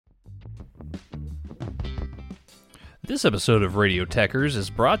This episode of Radio Techers is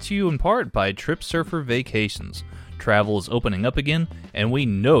brought to you in part by Trip Surfer Vacations. Travel is opening up again, and we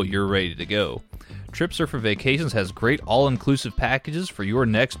know you're ready to go. Trip Surfer Vacations has great all-inclusive packages for your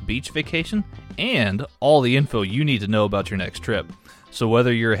next beach vacation and all the info you need to know about your next trip. So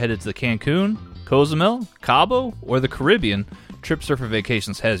whether you're headed to Cancun, Cozumel, Cabo, or the Caribbean, Trip Surfer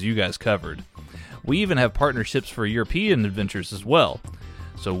Vacations has you guys covered. We even have partnerships for European adventures as well.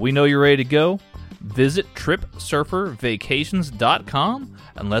 So we know you're ready to go. Visit TripSurferVacations.com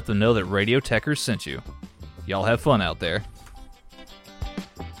and let them know that Radio Techers sent you. Y'all have fun out there.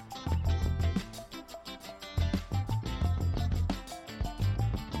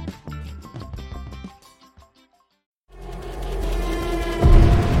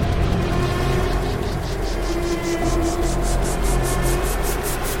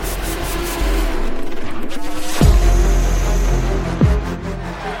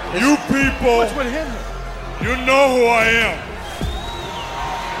 You people, What's with him? you know who I am,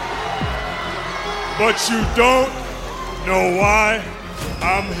 but you don't know why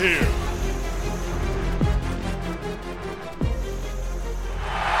I'm here.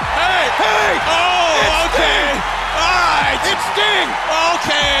 Hey! Oh, It's okay. Sting! All right. It's Sting!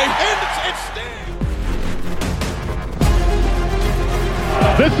 Okay. And it's Sting!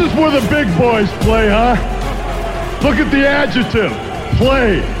 This is where the big boys play, huh? Look at the adjective.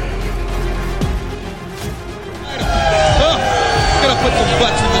 Play. Gonna put some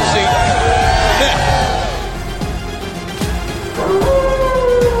butts in the seat.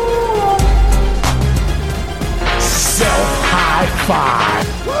 Self-high five.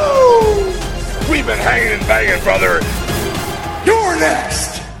 Woo! We've been hanging and banging, brother. You're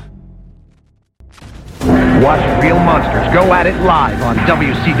next. Watch Real Monsters go at it live on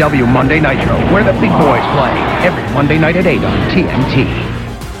WCW Monday Nitro, where the big boys play, every Monday night at 8 on TNT.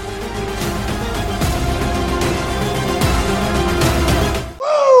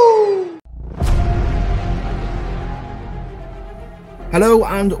 Hello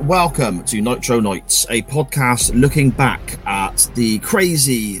and welcome to Nitro Nights, a podcast looking back at the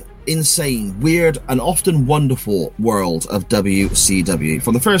crazy, insane, weird and often wonderful world of WCW.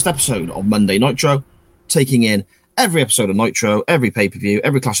 From the first episode of Monday Nitro, taking in every episode of Nitro, every pay-per-view,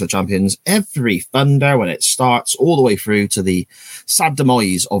 every Clash of the Champions, every Thunder when it starts, all the way through to the sad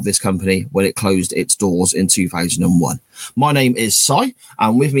demise of this company when it closed its doors in 2001. My name is Si,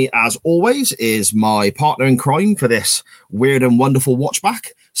 and with me, as always, is my partner in crime for this weird and wonderful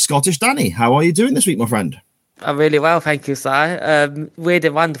watchback, Scottish Danny. How are you doing this week, my friend? I'm really well, thank you, Si. Weird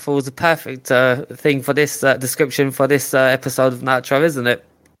and wonderful is a perfect thing for this description for this episode of Nitro, isn't it?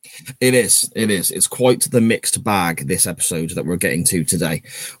 It is. It's quite the mixed bag, this episode that we're getting to today.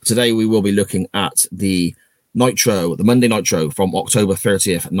 Today we will be looking at the Monday Nitro from October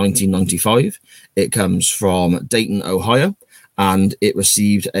 30th, 1995. It comes from Dayton, Ohio, and it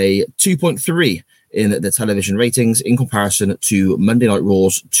received a 2.3 in the television ratings in comparison to Monday Night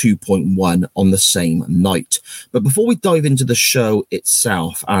Raw's 2.1 on the same night. But before we dive into the show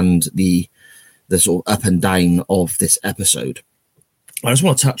itself and the sort of up and down of this episode, I just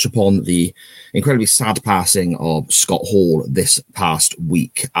want to touch upon the incredibly sad passing of Scott Hall this past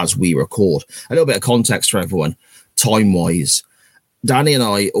week as we record. A little bit of context for everyone, time-wise. Danny and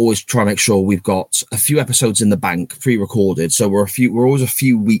I always try to make sure we've got a few episodes in the bank pre-recorded, so we're always a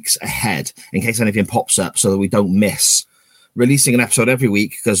few weeks ahead in case anything pops up, so that we don't miss releasing an episode every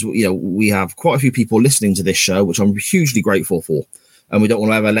week, because we have quite a few people listening to this show, which I'm hugely grateful for. And we don't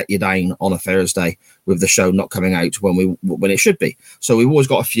want to ever let you down on a Thursday with the show not coming out when it should be. So we've always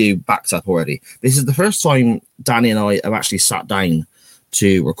got a few backed up already. This is the first time Danny and I have actually sat down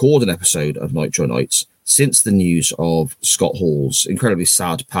to record an episode of Nitro Nights since the news of Scott Hall's incredibly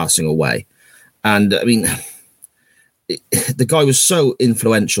sad passing away. And I mean, the guy was so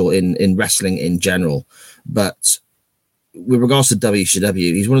influential in wrestling in general, but with regards to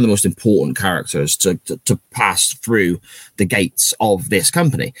WCW, he's one of the most important characters to pass through the gates of this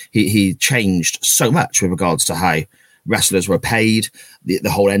company. He changed so much with regards to how wrestlers were paid, the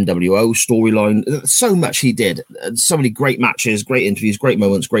whole NWO storyline, so much he did. So many great matches, great interviews, great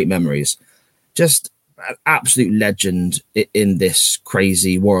moments, great memories. Just an absolute legend in this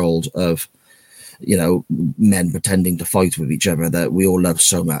crazy world of, men pretending to fight with each other that we all love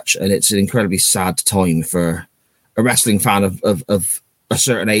so much. And it's an incredibly sad time for a wrestling fan of a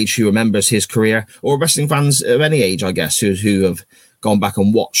certain age who remembers his career, or wrestling fans of any age, I guess, who have gone back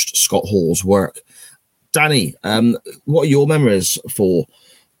and watched Scott Hall's work. Danny, what are your memories for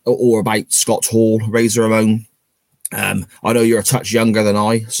or about Scott Hall, Razor Ramon? I know you're a touch younger than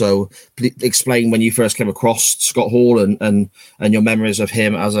I, so explain when you first came across Scott Hall and your memories of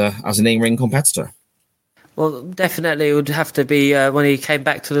him as an in-ring competitor. Well, definitely it would have to be when he came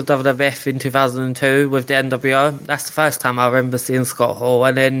back to the WWF in 2002 with the NWO. That's the first time I remember seeing Scott Hall.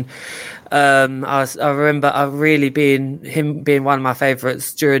 And then I remember him being one of my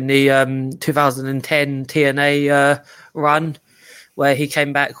favourites during the 2010 TNA run, where he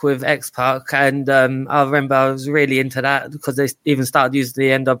came back with X-Pac. And I remember I was really into that because they even started using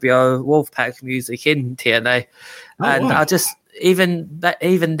the NWO Wolfpack music in TNA. Wow. I just... Even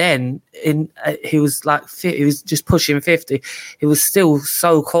then, he was like he was just pushing 50. He was still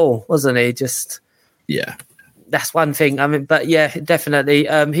so cool, wasn't he? Just that's one thing. I mean, but yeah, definitely.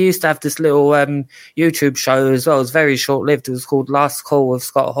 He used to have this little YouTube show as well. It was very short lived. It was called Last Call with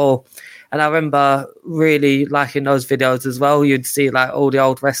Scott Hall, and I remember really liking those videos as well. You'd see like all the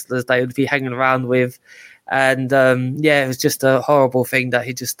old wrestlers they would be hanging around with, and it was just a horrible thing that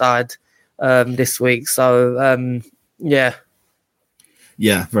he just died this week. So yeah.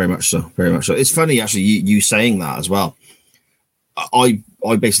 Yeah, very much so. Very much so. It's funny, actually, you saying that as well. I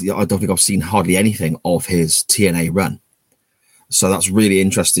don't think I've seen hardly anything of his TNA run. So that's really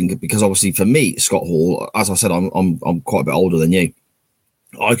interesting because obviously for me, Scott Hall, as I said, I'm quite a bit older than you.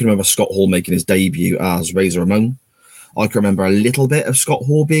 I can remember Scott Hall making his debut as Razor Ramon. I can remember a little bit of Scott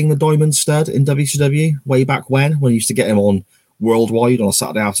Hall being the Diamond Stud in WCW way back when I used to get him on Worldwide on a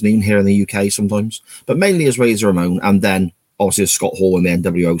Saturday afternoon here in the UK sometimes, but mainly as Razor Ramon, and then obviously as Scott Hall when the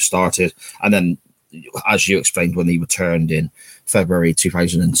NWO started, and then, as you explained, when he returned in February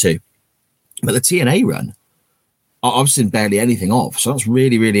 2002. But the TNA run, I've seen barely anything of, so that's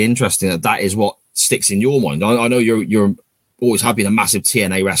really, really interesting that is what sticks in your mind. I know you're always have been a massive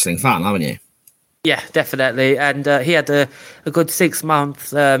TNA wrestling fan, haven't you? Yeah, definitely. And he had a good 6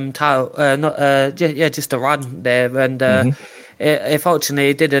 month title, just a run there, and. Unfortunately,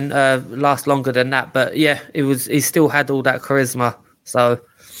 it didn't last longer than that, but yeah, he still had all that charisma. So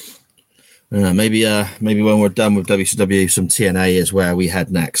maybe when we're done with WCW, some TNA is where we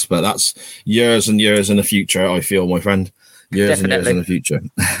head next. But that's years and years in the future, I feel, my friend. Years and years in the future.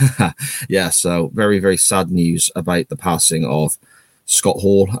 Yeah, so very, very sad news about the passing of Scott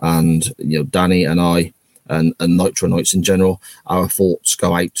Hall, and Danny and I and Nitro Nights in general. Our thoughts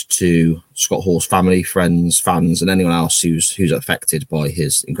go out to Scott Hall's family, friends, fans, and anyone else who's affected by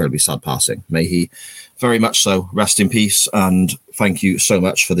his incredibly sad passing. May he very much so rest in peace, and thank you so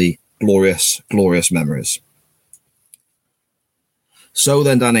much for the glorious, glorious memories. So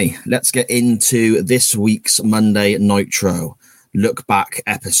then, Danny, let's get into this week's Monday Nitro Look Back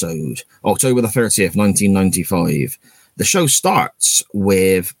episode, October the 30th, 1995. The show starts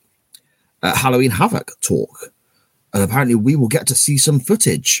with Halloween Havoc talk, and apparently we will get to see some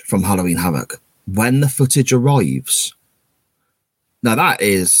footage from Halloween Havoc when the footage arrives. Now that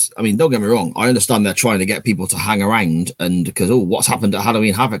is, I mean, don't get me wrong, I understand they're trying to get people to hang around, and because what's happened at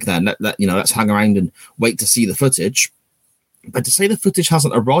Halloween Havoc then, let's hang around and wait to see the footage. But to say the footage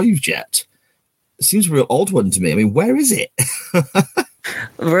hasn't arrived yet, it seems a real odd one to me. I mean, where is it?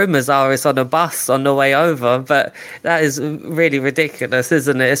 Rumours are it's on a bus on the way over, but that is really ridiculous,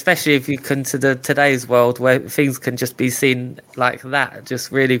 isn't it? Especially if you consider today's world where things can just be seen like that,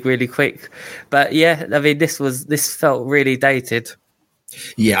 just really, really quick. But yeah, I mean, this felt really dated.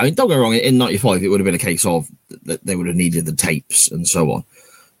 Yeah, I mean, don't get me wrong, in 95 it would have been a case of that they would have needed the tapes and so on.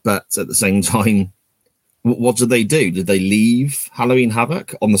 But at the same time, what did they do? Did they leave Halloween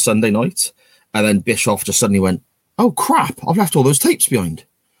Havoc on the Sunday night? And then Bischoff just suddenly went, oh crap, I've left all those tapes behind.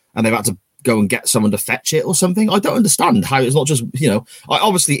 And they've had to go and get someone to fetch it or something. I don't understand how it's not just,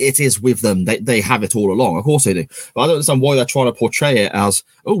 obviously it is with them. They have it all along. Of course they do. But I don't understand why they're trying to portray it as,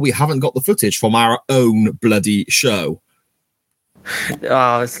 oh, we haven't got the footage from our own bloody show.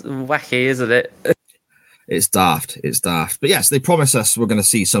 Oh, it's wacky, isn't it? It's daft. But yes, they promise us we're going to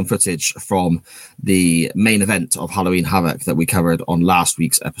see some footage from the main event of Halloween Havoc that we covered on last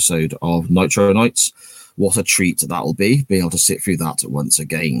week's episode of Nitro Nights. What a treat that'll be, being able to sit through that once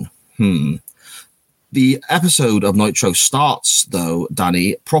again. The episode of Nitro starts, though,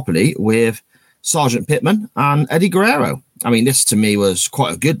 Danny, properly with Sergeant Pittman and Eddie Guerrero. I mean, this to me was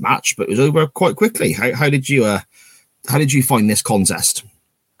quite a good match, but it was over quite quickly. How did you find this contest?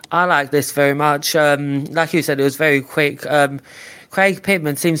 I like this very much. Like you said, it was very quick. Craig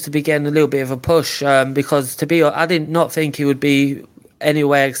Pittman seems to be getting a little bit of a push because I did not think he would be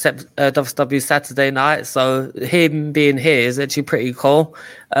anywhere except WCW Saturday Night. So him being here is actually pretty cool.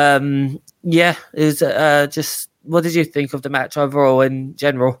 It was just, what did you think of the match overall in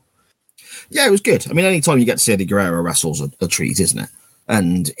general? Yeah, it was good. I mean, anytime you get to see Eddie Guerrero wrestle's a treat, isn't it?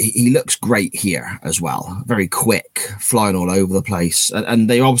 And he looks great here as well. Very quick, flying all over the place. And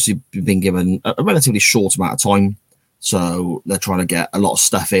they've obviously been given a relatively short amount of time So they're trying to get a lot of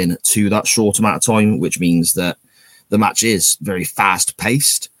stuff in to that short amount of time, which means that the match is very fast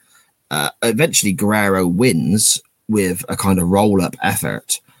paced. Eventually, Guerrero wins with a kind of roll up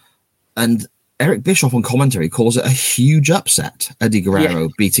effort. And Eric Bischoff on commentary calls it a huge upset. Eddie Guerrero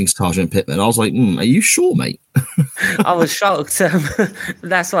beating Sergeant Pittman. I was like, are you sure, mate? I was shocked.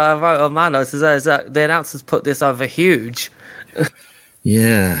 That's what I wrote on my notes, is that the announcers put this over huge.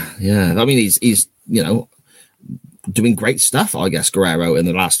 Yeah. I mean, he's doing great stuff, I guess, Guerrero, in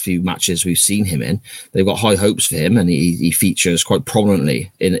the last few matches we've seen him in. They've got high hopes for him, and he features quite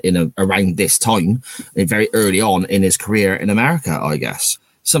prominently in around this time, very early on in his career in America, I guess.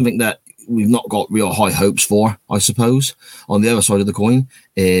 Something that we've not got real high hopes for, I suppose. On the other side of the coin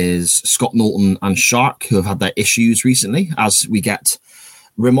is Scott Norton and Shark, who have had their issues recently, as we get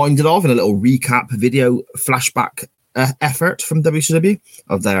reminded of in a little recap video flashback effort from WCW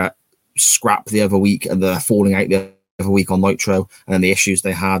of their scrap the other week and the falling out the other week on Nitro, and the issues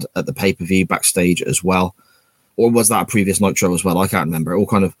they had at the pay-per-view backstage as well. Or was that a previous Nitro as well? I can't remember.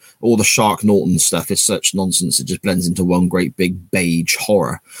 All the Shark Norton stuff is such nonsense. It just blends into one great big beige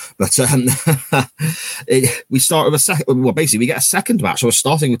horror. But we start with a second. Well, basically, we get a second match. So we're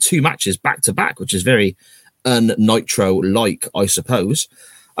starting with two matches back to back, which is very un-Nitro-like, I suppose.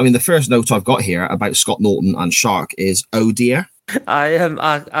 I mean, the first note I've got here about Scott Norton and Shark is, oh dear.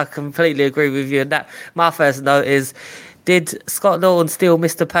 I completely agree with you. And that my first note is, did Scott Norton steal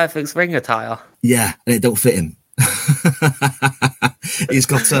Mr. Perfect's ring attire? Yeah, and it don't fit him. He's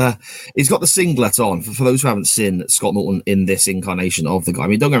got the singlet on. For those who haven't seen Scott Norton in this incarnation of the guy, I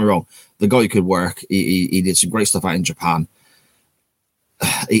mean, don't get me wrong, the guy could work. He did some great stuff out in Japan.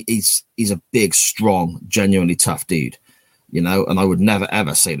 He's a big, strong, genuinely tough dude, and I would never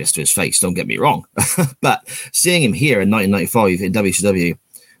ever say this to his face. Don't get me wrong, but seeing him here in 1995 in WCW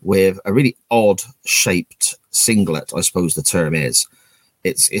with a really odd shaped singlet, I suppose the term is.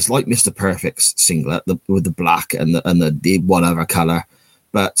 It's like Mr. Perfect's singlet with the black and the one other color,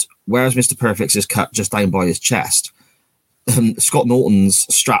 but whereas Mr. Perfect's is cut just down by his chest, Scott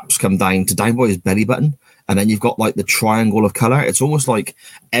Norton's straps come down by his belly button, and then you've got like the triangle of color. It's almost like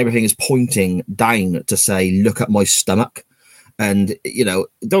everything is pointing down to say, "Look at my stomach." And don't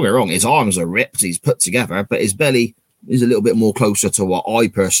get me wrong, his arms are ripped, he's put together, but his belly is a little bit more closer to what I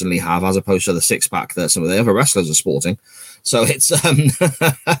personally have, as opposed to the six pack that some of the other wrestlers are sporting. So it's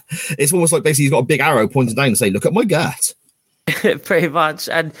it's almost like basically he's got a big arrow pointing down and say, "Look at my gut." Pretty much.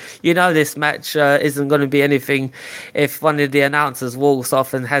 And this match isn't going to be anything if one of the announcers walks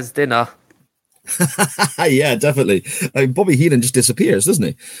off and has dinner. Yeah, definitely. I mean, Bobby Heenan just disappears, doesn't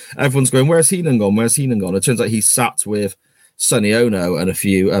he? Everyone's going, "Where's Heenan gone? Where's Heenan gone?" It turns out he's sat with Sonny Ono and a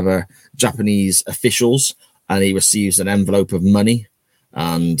few other Japanese officials, and he receives an envelope of money.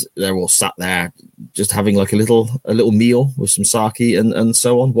 And they're all sat there just having like a little meal with some sake and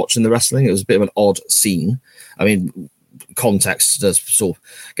so on, watching the wrestling. It was a bit of an odd scene. I mean, context does sort of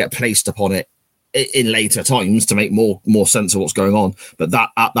get placed upon it in later times to make more sense of what's going on. But that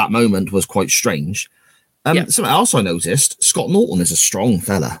at that moment was quite strange. Something else I noticed, Scott Norton is a strong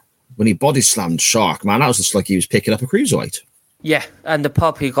fella. When he body slammed Shark, man, that was just like he was picking up a cruiserweight. Yeah, and the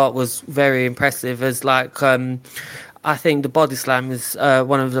pop he got was very impressive. As like, I think the body slam is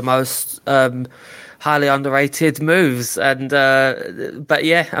one of the most highly underrated moves. And but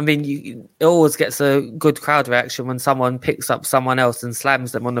yeah, I mean, it always gets a good crowd reaction when someone picks up someone else and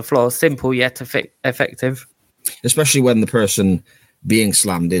slams them on the floor. Simple yet effective. Especially when the person being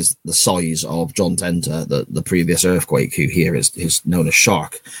slammed is the size of John Tenta, the previous Earthquake, who here is known as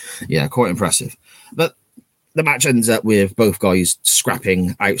Shark. Yeah, quite impressive. But the match ends up with both guys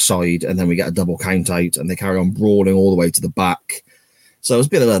scrapping outside, and then we get a double count out, and they carry on brawling all the way to the back. So it was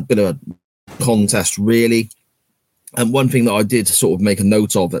a bit of a contest, really. And one thing that I did sort of make a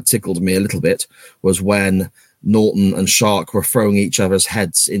note of that tickled me a little bit was when Norton and Shark were throwing each other's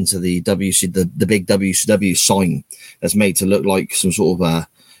heads into the big WCW sign that's made to look like some sort of a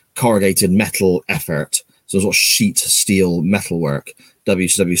corrugated metal effort, some sort of sheet steel metalwork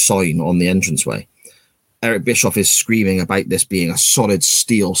WCW sign on the entranceway. Eric Bischoff is screaming about this being a solid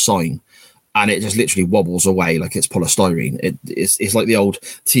steel sign, and it just literally wobbles away like it's polystyrene. It's like the old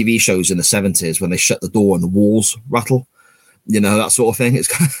TV shows in the 70s when they shut the door and the walls rattle, that sort of thing.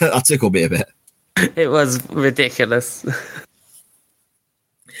 It's that tickled me a bit. It was ridiculous.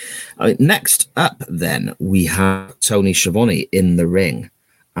 Next up, then, we have Tony Schiavone in the ring,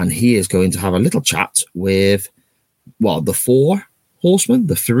 and he is going to have a little chat with, the 4 horsemen,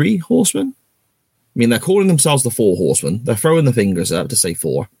 the 3 horsemen. I mean, they're calling themselves the 4 horsemen. They're throwing the fingers up to say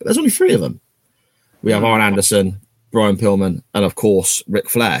 4, but there's only 3 of them. We have Arn Anderson, Brian Pillman, and of course, Ric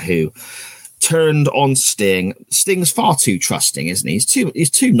Flair, who turned on Sting. Sting's far too trusting, isn't he? He's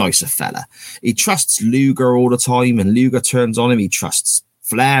too nice a fella. He trusts Luger all the time, and Luger turns on him. He trusts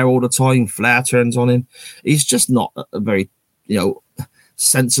Flair all the time. Flair turns on him. He's just not a very,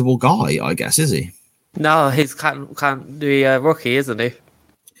 sensible guy, I guess, is he? No, he's can't be a rookie, isn't he?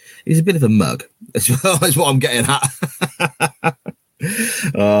 He's a bit of a mug. Is what I'm getting at.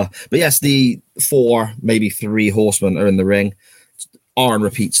 But yes, the 4, maybe 3 horsemen are in the ring. Arn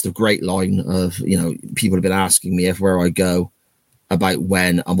repeats the great line of, people have been asking me everywhere I go about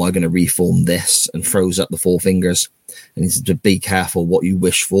when am I going to reform this, and throws up the 4 fingers. And he said to be careful what you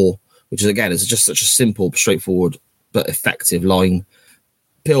wish for, which is, again, is just such a simple, straightforward, but effective line.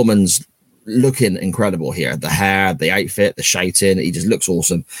 Pillman's looking incredible here. The hair, the outfit, the shouting, he just looks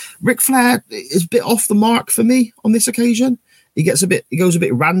awesome. Ric Flair is a bit off the mark for me on this occasion. He goes a bit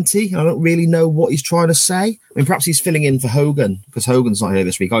ranty. I don't really know what he's trying to say. I mean, perhaps he's filling in for Hogan because Hogan's not here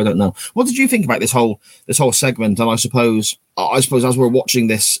this week. I don't know. What did you think about this whole segment? And I suppose as we're watching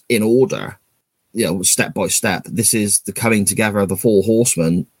this in order, step by step, this is the coming together of the 4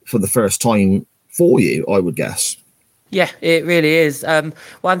 horsemen for the first time for you, I would guess. Yeah, it really is.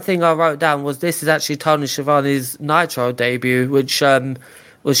 One thing I wrote down was this is actually Tony Schiavone's Nitro debut, which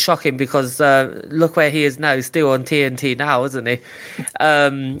was shocking because look where he is now. He's still on TNT now, isn't he?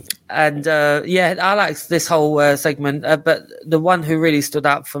 I like this whole segment. But the one who really stood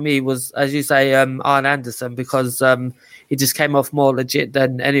out for me was, as you say, Arn Anderson, because he just came off more legit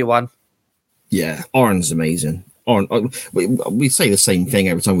than anyone. Yeah, Arn's amazing. Arn, we say the same thing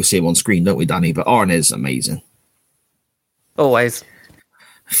every time we see him on screen, don't we, Danny? But Arn is amazing. Always.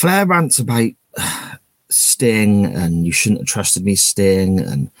 Flair rants about Sting and you shouldn't have trusted me, Sting,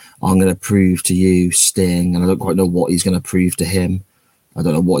 and I'm going to prove to you, Sting, and I don't quite know what he's going to prove to him. I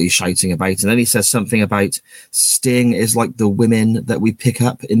don't know what he's shouting about. And then he says something about Sting is like the women that we pick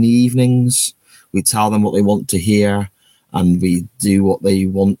up in the evenings. We tell them what they want to hear and we do what they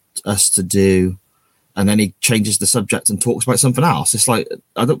want us to do. And then he changes the subject and talks about something else. It's like,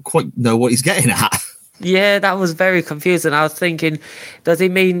 I don't quite know what he's getting at. Yeah, that was very confusing. I was thinking, does he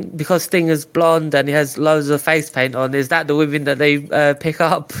mean because Sting is blonde and he has loads of face paint on, is that the women that they pick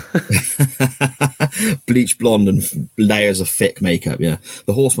up? Bleach blonde and layers of thick makeup, yeah.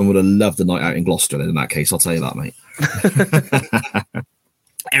 The Horseman would have loved a night out in Gloucester in that case, I'll tell you that, mate.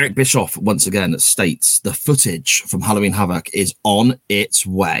 Eric Bischoff once again states the footage from Halloween Havoc is on its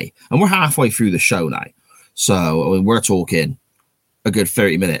way. And we're halfway through the show now. So we're talking a good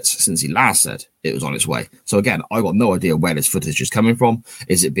 30 minutes since he last said it was on its way. So again, I got no idea where this footage is coming from.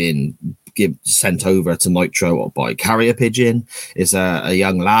 Is it being sent over to Nitro by carrier pigeon? Is a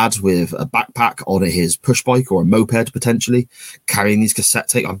young lad with a backpack on his push bike or a moped potentially carrying these cassette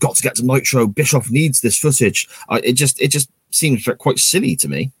tapes? I've got to get to Nitro. Bischoff needs this footage. It just seems quite silly to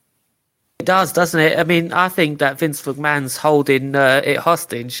me. It does, doesn't it? I mean, I think that Vince McMahon's holding it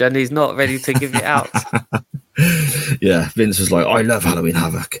hostage and he's not ready to give it out. Yeah, Vince was like, I love Halloween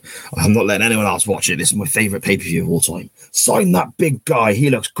Havoc. I'm not letting anyone else watch it. This is my favourite pay-per-view of all time. Sign that big guy. He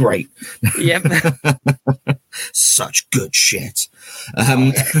looks great. Yep. Such good shit.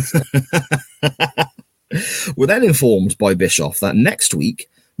 We're then informed by Bischoff that next week,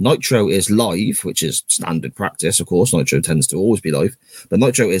 Nitro is live, which is standard practice, of course. Nitro tends to always be live. But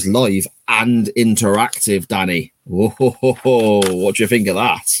Nitro is live and interactive, Danny. Whoa, what do you think of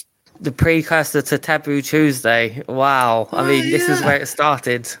that? The precursor to Taboo Tuesday. Wow. I mean, this is where it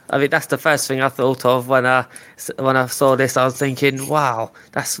started. I mean, that's the first thing I thought of when I saw this. I was thinking, wow,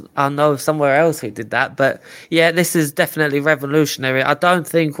 I know somewhere else who did that. But yeah, this is definitely revolutionary. I don't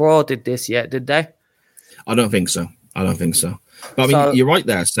think Raw did this yet, did they? I don't think so. But I mean, you're right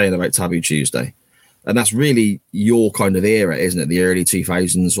there saying about Taboo Tuesday. And that's really your kind of era, isn't it? The early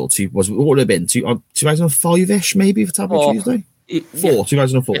 2000s or what would it have been? 2005-ish maybe for Taboo Tuesday?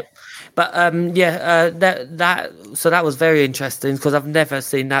 2004. Yeah. But that was very interesting because I've never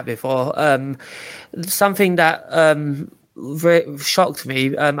seen that before. Something that shocked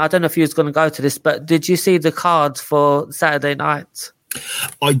me. I don't know if you was going to go to this, but did you see the card for Saturday night?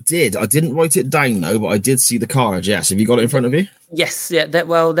 I did. I didn't write it down though, but I did see the card. Yes, have you got it in front of you? Yes. Yeah. There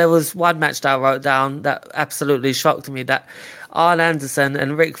was one match that I wrote down that absolutely shocked me. That Arn Anderson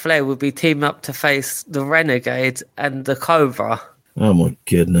and Ric Flair would be teaming up to face the Renegade and the Cobra. Oh my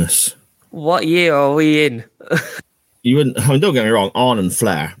goodness! What year are we in? You wouldn't. I mean, don't get me wrong. Arn and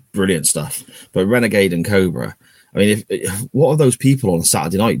Flair, brilliant stuff. But Renegade and Cobra. I mean, what have those people on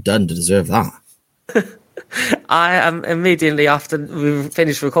Saturday night done to deserve that? I am immediately after we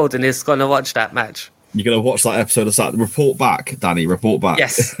finish recording this going to watch that match. You're going to watch that episode of Saturday. Report back, Danny. Report back.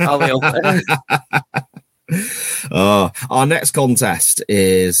 Yes, I will. Our next contest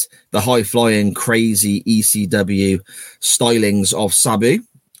is the high-flying, crazy ECW stylings of Sabu,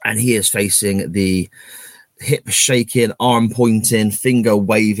 and he is facing the hip-shaking, arm-pointing,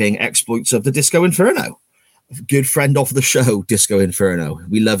 finger-waving exploits of the Disco Inferno. Good friend of the show, Disco Inferno.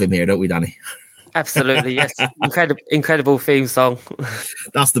 We love him here, don't we, Danny? Absolutely, yes. Incredible theme song.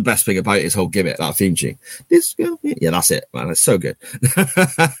 That's the best thing about his whole gimmick, that theme tune. Disco, yeah, that's it, man. It's so good.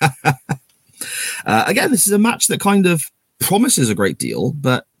 Again, this is a match that kind of promises a great deal,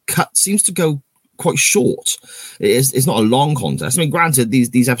 but seems to go quite short. It's not a long contest. I mean, granted,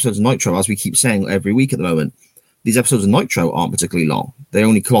 these episodes of Nitro, as we keep saying every week at the moment, these episodes of Nitro aren't particularly long. They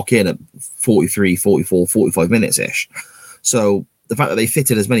only clock in at 43, 44, 45 minutes-ish. So the fact that they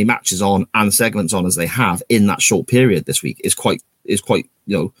fitted as many matches on and segments on as they have in that short period this week is quite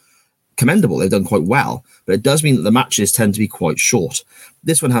commendable. They've done quite well, but it does mean that the matches tend to be quite short.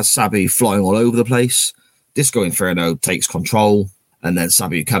 This one has Sabu flying all over the place. Disco Inferno takes control, and then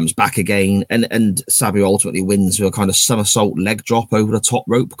Sabu comes back again, and Sabu ultimately wins with a kind of somersault leg drop over the top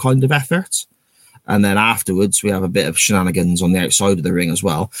rope kind of effort. And then afterwards, we have a bit of shenanigans on the outside of the ring as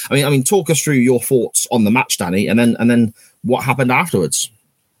well. I mean, talk us through your thoughts on the match, Danny, and then what happened afterwards.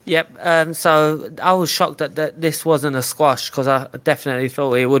 Yep. So I was shocked that this wasn't a squash, because I definitely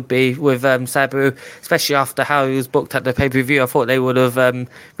thought it would be with Sabu, especially after how he was booked at the pay-per-view. I thought they would have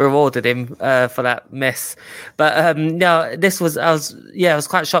rewarded him for that mess. But no, I was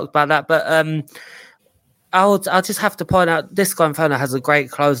quite shocked by that. But I'll just have to point out, Disco Inferno has a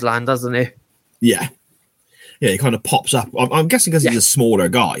great clothesline, doesn't he? Yeah, he kind of pops up. I'm guessing because he's a smaller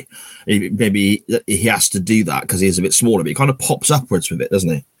guy. Maybe he has to do that because he's a bit smaller, but he kind of pops upwards with it, doesn't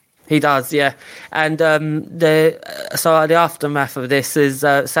he? He does, yeah. And the aftermath of this is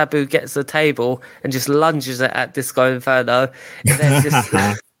Sabu gets a table and just lunges it at Disco Inferno, and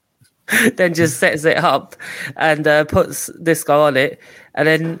then just sets it up and puts Disco on it. And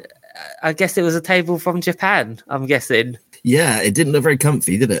then I guess it was a table from Japan, I'm guessing. Yeah, it didn't look very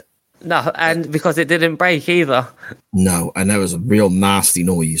comfy, did it? No, and because it didn't break either. No, and there was a real nasty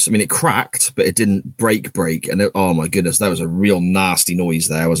noise. I mean, it cracked, but it didn't break. And oh my goodness, there was a real nasty noise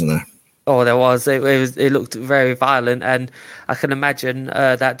there, wasn't there? Oh, there was. It looked very violent, and I can imagine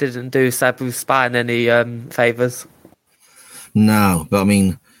that didn't do Sabu's spine any favours. No, but I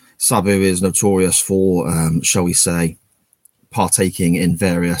mean, Sabu is notorious for, shall we say, partaking in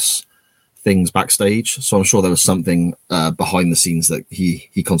various things backstage, so I'm sure there was something behind the scenes that he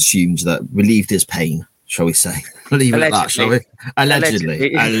consumed that relieved his pain, shall we say. Leave it at that, shall we? Allegedly.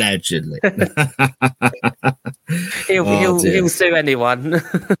 He'll sue anyone.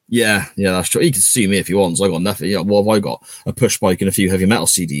 yeah, that's true. He can sue me if he wants. I got nothing. What have I got? A push bike and a few heavy metal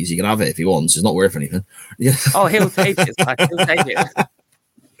CDs. He can have it if he wants. It's not worth anything. Yeah. Oh, he'll take it. He'll take it.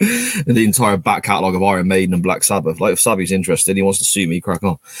 And the entire back catalogue of Iron Maiden and Black Sabbath. Like, if Sabu's interested, he wants to sue me, crack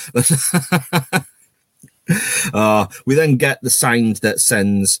on. We then get the sound that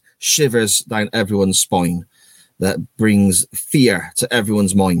sends shivers down everyone's spine, that brings fear to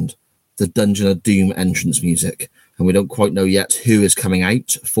everyone's mind, the Dungeon of Doom entrance music. And we don't quite know yet who is coming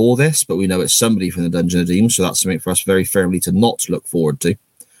out for this, but we know it's somebody from the Dungeon of Doom, so that's something for us very firmly to not look forward to.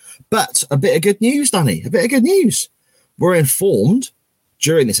 But a bit of good news, Danny, a bit of good news. We're informed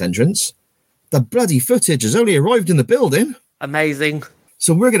during this entrance, the bloody footage has only arrived in the building. Amazing.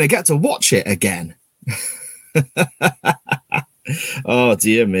 So we're going to get to watch it again. Oh,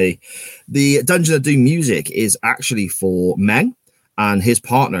 dear me. The Dungeon of Doom music is actually for Meng and his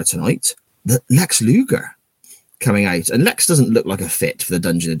partner tonight, Lex Luger, coming out. And Lex doesn't look like a fit for the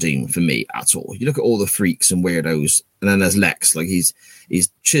Dungeon of Doom for me at all. You look at all the freaks and weirdos, and then there's Lex. Like, he's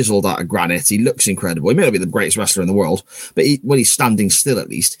chiseled out of granite. He looks incredible. He may not be the greatest wrestler in the world, but when he's standing still, at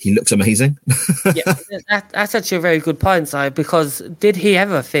least, he looks amazing. Yeah, that's actually a very good point, Si, because did he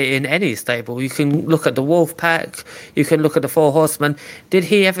ever fit in any stable? You can look at the Wolfpack, you can look at the Four Horsemen. Did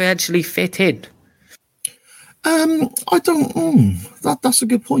he ever actually fit in? I don't. That's a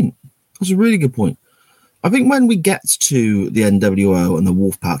good point. That's a really good point. I think when we get to the NWO and the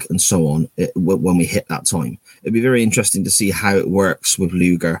Wolfpack and so on, when we hit that time, it'd be very interesting to see how it works with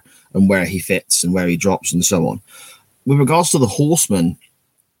Luger and where he fits and where he drops and so on. With regards to the Horsemen,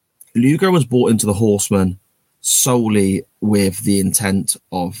 Luger was brought into the Horsemen solely with the intent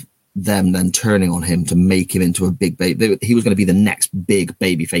of them then turning on him to make him into a big baby. He was going to be the next big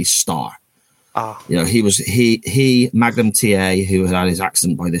babyface star. You know, he Magnum TA, who had his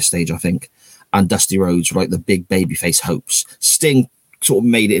accident by this stage, I think, and Dusty Rhodes were like the big babyface hopes. Sting sort of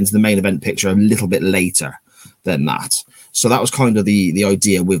made it into the main event picture a little bit later than that. So that was kind of the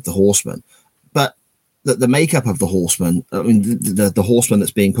idea with the Horsemen. But the makeup of the Horsemen, I mean, the Horseman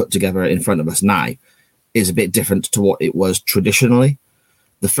that's being put together in front of us now, is a bit different to what it was traditionally.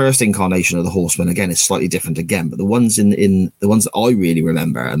 The first incarnation of the Horsemen, again, is slightly different again, but the ones in the ones that I really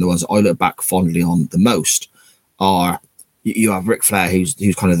remember and the ones that I look back fondly on the most are, you have Ric Flair, who's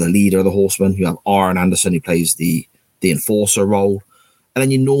kind of the leader of the Horsemen. You have Arn Anderson, who plays the enforcer role. And then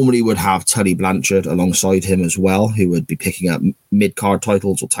you normally would have Tully Blanchard alongside him as well, who would be picking up mid-card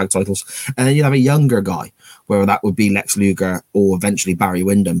titles or tag titles. And then you'd have a younger guy, whether that would be Lex Luger or eventually Barry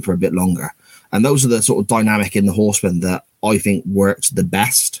Windham for a bit longer. And those are the sort of dynamic in the Horsemen that I think worked the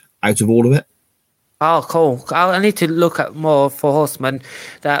best out of all of it. Oh, cool. I need to look at more for Horsemen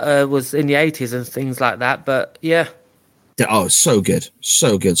that was in the 80s and things like that. But yeah. Oh, so good.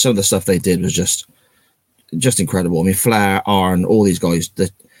 So good. Some of the stuff they did was just incredible. I mean, Flair, Arn, all these guys.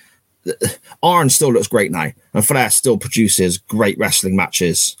 Arn still looks great now, and Flair still produces great wrestling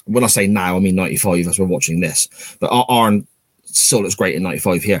matches. When I say now, I mean 95 as we're watching this. But Arn still looks great in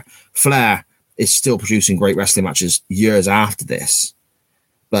 95 here. Flair is still producing great wrestling matches years after this.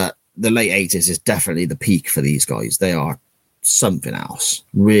 But the late 80s is definitely the peak for these guys. They are something else.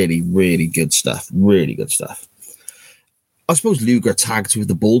 Really, really good stuff. Really good stuff. I suppose Luger tagged with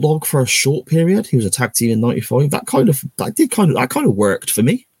the Bulldog for a short period. He was a tag team in 95. That kind of worked for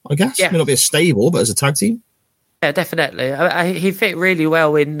me, I guess. Yeah. May not be a stable, but as a tag team. Yeah, definitely. He fit really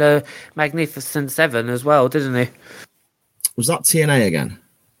well in Magnificent Seven as well, didn't he? Was that TNA again?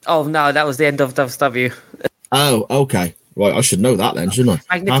 Oh, no, that was the end of WCW. Oh, okay. Right, I should know that then, shouldn't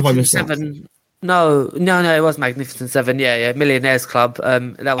I? How have I missed Seven. that? No, it was Magnificent Seven. Yeah, Millionaires Club.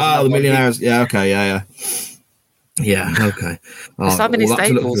 That was the Millionaires. Yeah, okay, yeah. Yeah, okay. So many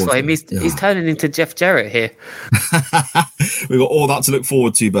staples for him. He's turning into Jeff Jarrett here. We've got all that to look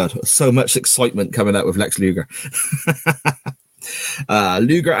forward to, bud. So much excitement coming out with Lex Luger.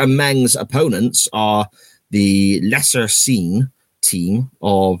 Luger and Meng's opponents are the lesser seen team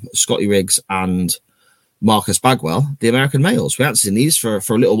of Scotty Riggs and Marcus Bagwell, the American Males. We haven't seen these for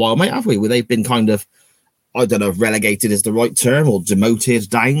a little while, mate, have we? Where they've been kind of, I don't know if relegated is the right term, or demoted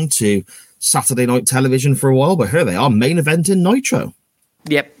down to Saturday night television for a while, but here they are, main event in Nitro.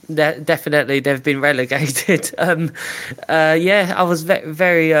 Yep, definitely they've been relegated. I was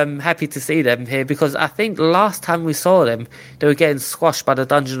very happy to see them here, because I think last time we saw them, they were getting squashed by the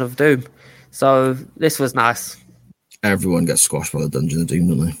Dungeon of Doom. So this was nice. Everyone gets squashed by the Dungeon of Doom,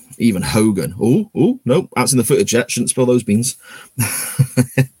 don't they? Even Hogan. Oh, no, that's in the footage yet. Shouldn't spill those beans.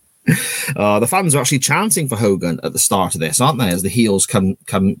 The fans are actually chanting for Hogan at the start of this, aren't they? As the heels come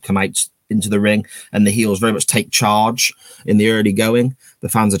out into the ring, and the heels very much take charge in the early going. The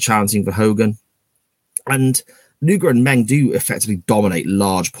fans are chanting for Hogan. And Luger and Meng do effectively dominate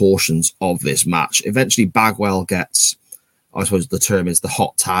large portions of this match. Eventually, Bagwell gets, I suppose the term is the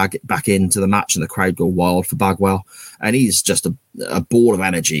hot tag, back into the match, and the crowd go wild for Bagwell. And he's just a ball of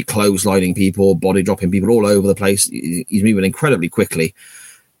energy, clotheslining people, body dropping people all over the place. He's moving incredibly quickly.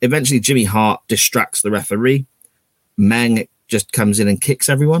 Eventually, Jimmy Hart distracts the referee. Meng just comes in and kicks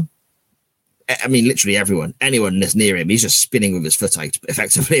everyone. I mean, literally everyone, anyone that's near him. He's just spinning with his foot out,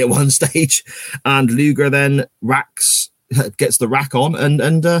 effectively, at one stage. And Luger then gets the rack on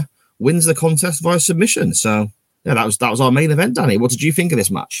and wins the contest via submission. So, yeah, that was our main event, Danny. What did you think of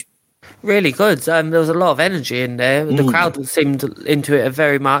this match? Really good. There was a lot of energy in there. The crowd seemed into it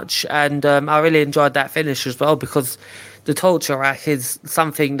very much. And I really enjoyed that finish as well, because the torture rack is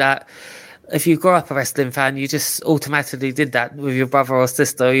something that, if you grew up a wrestling fan, you just automatically did that with your brother or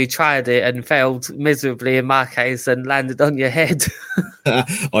sister. You tried it and failed miserably in my case and landed on your head.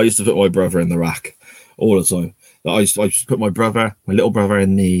 I used to put my brother in the rack all the time. I used to put my little brother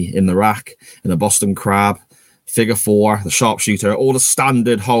in the rack, in a Boston Crab, figure four, the sharpshooter, all the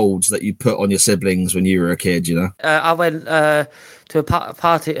standard holds that you put on your siblings when you were a kid, you know? I went to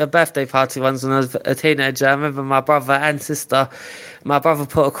a birthday party once when I was a teenager. I remember my brother and sister. My brother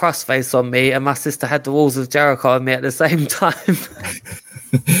put a crossface on me, and my sister had the Walls of Jericho on me at the same time.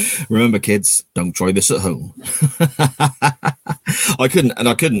 Remember, kids, don't try this at home. I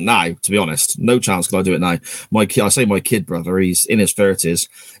couldn't now, to be honest. No chance could I do it now. My kid brother, he's in his 30s,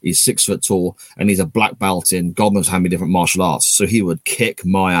 he's 6 foot tall, and he's a black belt in God knows how many different martial arts, so he would kick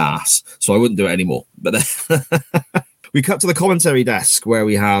my ass. So I wouldn't do it anymore. But then we cut to the commentary desk, where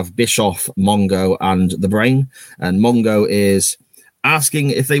we have Bischoff, Mongo, and The Brain. And Mongo is asking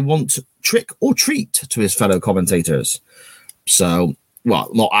if they want trick or treat to his fellow commentators. So,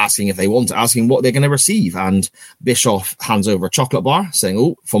 well, not asking if they want, asking what they're going to receive. And Bischoff hands over a chocolate bar, saying,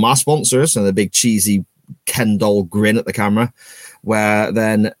 "Oh, for my sponsors," and a big cheesy Ken doll grin at the camera. Where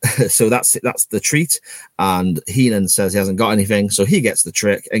then, so that's the treat. And Heenan says he hasn't got anything, so he gets the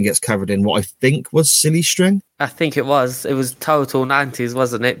trick and gets covered in what I think was silly string. I think it was. It was total 90s,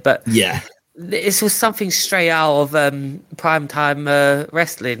 wasn't it? But yeah. This was something straight out of primetime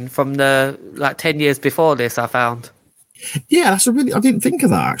wrestling from the 10 years before this, I found. Yeah, I didn't think of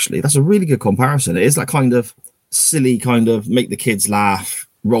that, actually. That's a really good comparison. It is that kind of silly kind of make the kids laugh,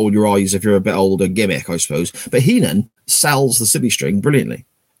 roll your eyes if you're a bit older gimmick, I suppose. But Heenan sells the silly string brilliantly.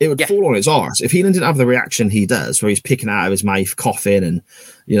 It would fall on its arse. If Heenan didn't have the reaction he does, where he's picking it out of his mouth, coughing, and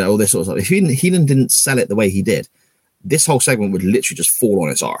all this sort of stuff, if Heenan didn't sell it the way he did, this whole segment would literally just fall on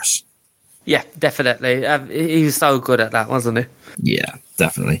its arse. Yeah, definitely. He was so good at that, wasn't he? Yeah,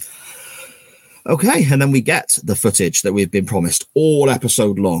 definitely. Okay, and then we get the footage that we've been promised all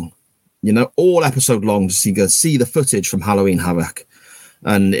episode long. All episode long to see the footage from Halloween Havoc.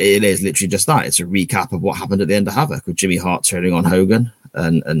 And it is literally just that. It's a recap of what happened at the end of Havoc with Jimmy Hart turning on Hogan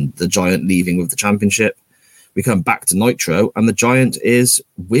and the Giant leaving with the championship. We come back to Nitro, and the Giant is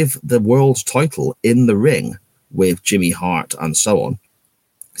with the world title in the ring with Jimmy Hart and so on,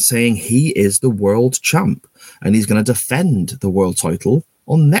 saying he is the world champ and he's going to defend the world title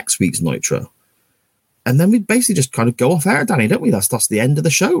on next week's Nitro. And then we basically just kind of go off air, Danny, don't we? That's the end of the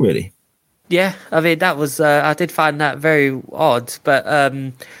show, really. Yeah, I mean, that was, I did find that very odd, but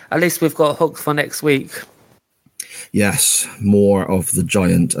at least we've got hooked for next week. Yes, more of the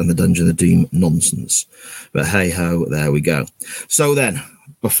Giant and the Dungeon of Doom nonsense. But hey-ho, there we go. So then,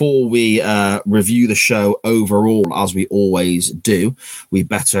 before we review the show overall, as we always do, we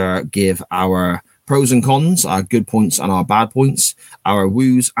better give our pros and cons, our good points and our bad points, our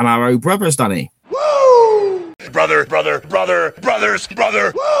woos and our brothers, Danny. Woo! Brother, brothers,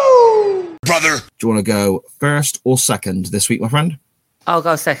 woo! Brother. Do you want to go first or second this week, my friend? I'll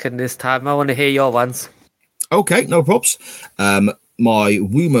go second this time. I want to hear your ones. Okay, no props. My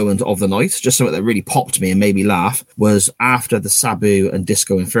woo moment of the night, just something that really popped me and made me laugh, was after the Sabu and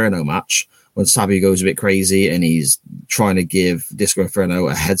Disco Inferno match, when Sabu goes a bit crazy and he's trying to give Disco Inferno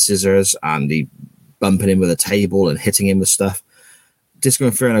a head scissors and he bumping him with a table and hitting him with stuff. Disco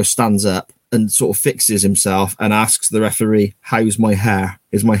Inferno stands up and sort of fixes himself and asks the referee, "How's my hair?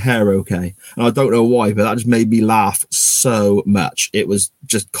 Is my hair okay?" And I don't know why, but that just made me laugh so much. It was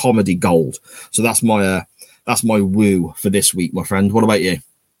just comedy gold. So that's my woo for this week, my friend. What about you?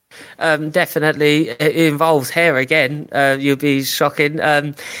 Definitely, it involves hair again. You'll be shocking.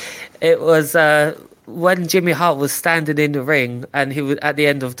 It was when Jimmy Hart was standing in the ring, and he was at the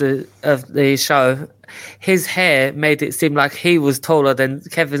end of the show. His hair made it seem like he was taller than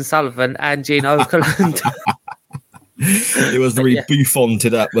Kevin Sullivan and Gene Okerlund. It was really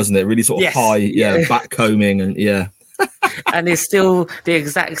bouffanted up, wasn't it? Really sort of high, back combing, and and it's still the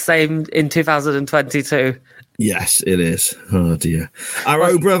exact same in 2022. Yes, it is. Oh dear.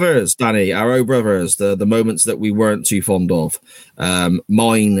 Our brothers, Danny, our brothers, the moments that we weren't too fond of.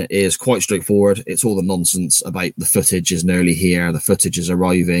 Mine is quite straightforward. It's all the nonsense about the footage is nearly here. The footage is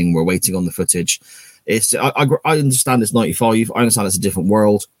arriving. We're waiting on the footage. I understand it's 95. I understand it's a different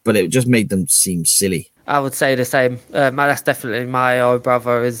world, but it just made them seem silly. I would say the same. That's definitely my old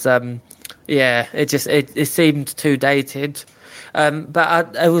brother. It seemed too dated.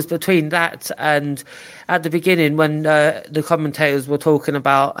 But it was between that and at the beginning when the commentators were talking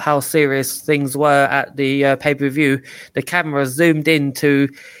about how serious things were at the pay-per-view, the camera zoomed into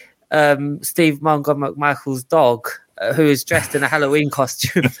Steve Montgomery McMichael's dog, who is dressed in a Halloween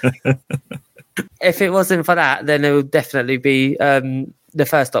costume. If it wasn't for that, then it would definitely be the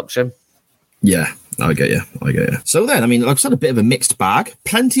first option. Yeah, I get you. So then, I mean, like I said, a bit of a mixed bag.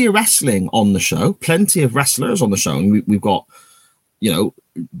 Plenty of wrestling on the show. Plenty of wrestlers on the show. And we've got,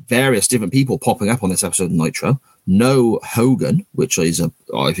 various different people popping up on this episode of Nitro. No Hogan, which is,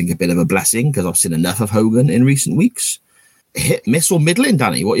 I think, a bit of a blessing because I've seen enough of Hogan in recent weeks. Hit, miss, or middling,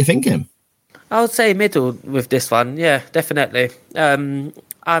 Danny? What are you thinking? I would say middle with this one. Yeah, definitely.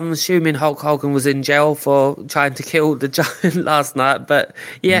 I'm assuming Hulk Hogan was in jail for trying to kill the Giant last night, but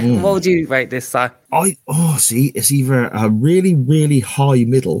what would you rate this side? It's either a really, really high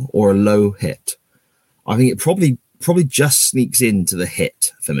middle or a low hit. I think it probably just sneaks into the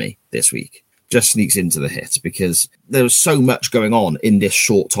hit for me this week. Just sneaks into the hit because there was so much going on in this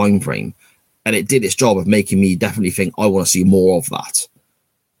short time frame, and it did its job of making me definitely think I want to see more of that.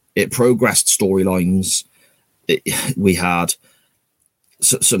 It progressed storylines. We had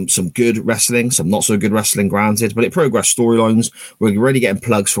some good wrestling, some not so good wrestling, granted, but it progressed storylines. We're already getting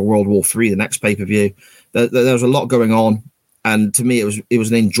plugs for World War III, the next pay-per-view. There was a lot going on, and to me, it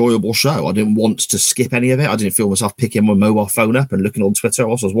was an enjoyable show. I didn't want to skip any of it. I didn't feel myself picking my mobile phone up and looking on Twitter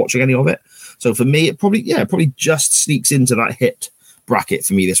whilst I was watching any of it. So for me, it probably just sneaks into that hit bracket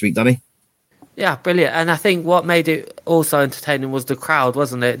for me this week, Danny. Yeah, brilliant. And I think what made it also entertaining was the crowd,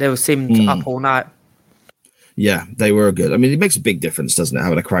 wasn't it? They seemed up all night. Yeah, they were good. I mean, it makes a big difference, doesn't it,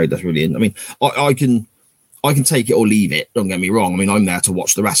 having a crowd that's really in. I mean, I can take it or leave it. Don't get me wrong. I mean, I'm there to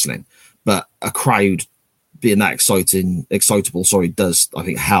watch the wrestling, but a crowd being that excitable, does, I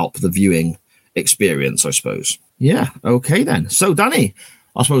think, help the viewing experience, I suppose. Yeah, okay then. So, Danny,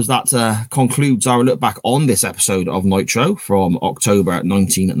 I suppose that concludes our look back on this episode of Nitro from October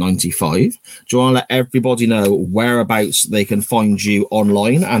 1995. Do you want to let everybody know whereabouts they can find you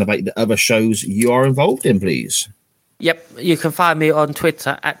online and about the other shows you are involved in, please? Yep, you can find me on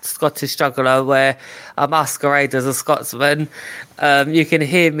Twitter at Scottish Juggler, where I masquerade as a Scotsman. You can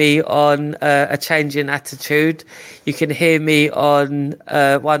hear me on A Change in Attitude. You can hear me on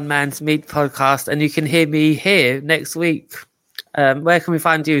One Man's Meat podcast, and you can hear me here next week. Where can we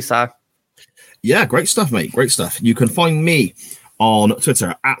find you, sir? Yeah, great stuff, mate. Great stuff. You can find me on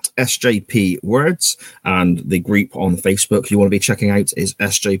Twitter at SJP Words, and the group on Facebook you want to be checking out is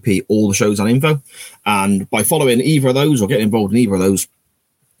SJP All the Shows and Info. And by following either of those or getting involved in either of those,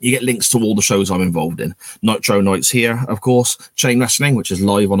 you get links to all the shows I'm involved in. Nitro Nights here, of course. Chain Wrestling, which is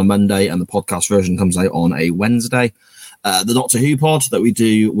live on a Monday, and the podcast version comes out on a Wednesday. The Doctor Who pod that we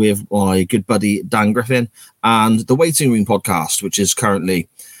do with my good buddy Dan Griffin, and the Waiting Room podcast, which is currently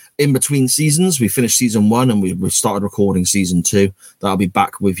in between seasons. We finished season 1 and we've started recording season 2. That'll be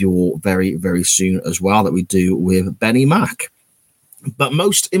back with you all very, very soon as well, that we do with Benny Mac. But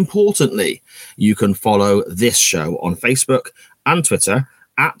most importantly, you can follow this show on Facebook and Twitter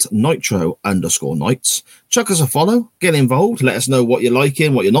at Nitro_Nights. Chuck us a follow, get involved, let us know what you're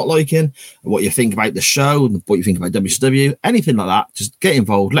liking, what you're not liking, what you think about the show, what you think about WCW, anything like that. Just get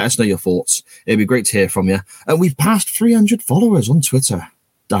involved, let us know your thoughts. It'd be great to hear from you. And we've passed 300 followers on Twitter,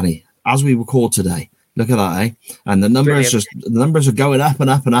 Danny, as we record today. Look at that, eh? And the numbers are going up and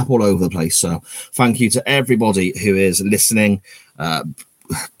up and up all over the place. So thank you to everybody who is listening,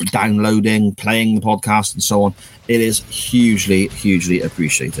 downloading, playing the podcast, and so on. It is hugely, hugely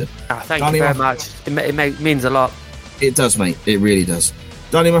appreciated. Thank you very much. It means a lot. It does, mate. It really does.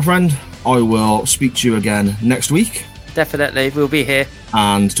 Danny, my friend, I will speak to you again next week. Definitely. We'll be here.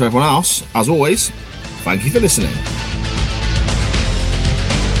 And to everyone else, as always, thank you for listening.